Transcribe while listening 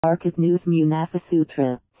Market News Munafa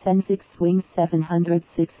Sutra, Sensex swings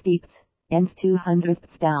 760 ps, ends 200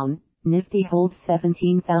 ps down, Nifty holds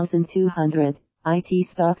 17,200, IT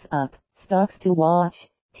stocks up, stocks to watch,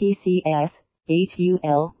 TCS,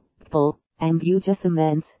 HUL, PL, Ambuja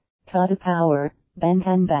Cements, Tata Power,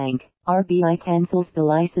 Bandhan Bank. RBI cancels the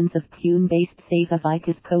license of Pune-based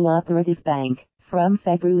Vikas Cooperative Bank. From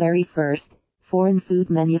February 1, foreign food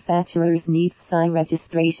manufacturers need FSSAI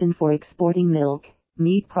registration for exporting milk,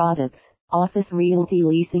 meat products. Office realty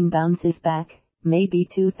leasing bounces back, maybe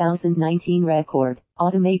 2019 record.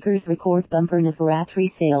 Automakers record bumper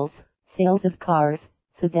Navratri sales. Sales of cars,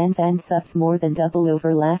 sedans and subs more than double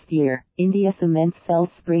over last year. India Cement sells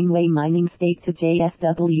Springway Mining stake to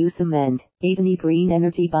JSW Cement. Adani Green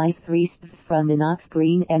Energy buys 3 SPVs from Inox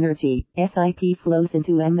Green Energy. SIP flows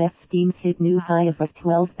into MF schemes hit new high of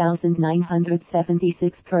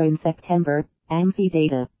 12,976 crore in September. Amfi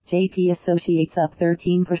data. JP Associates up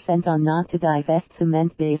 13% on not to divest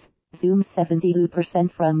cement biz. Zoom 72%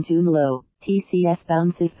 from June low. TCS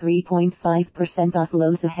bounces 3.5% off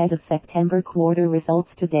lows ahead of September quarter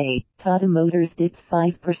results today. Tata Motors dips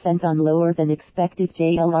 5% on lower than expected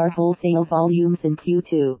JLR wholesale volumes in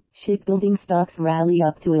Q2. Shipbuilding stocks rally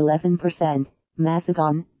up to 11%.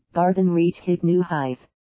 Mazagon, Garden Reach hit new highs.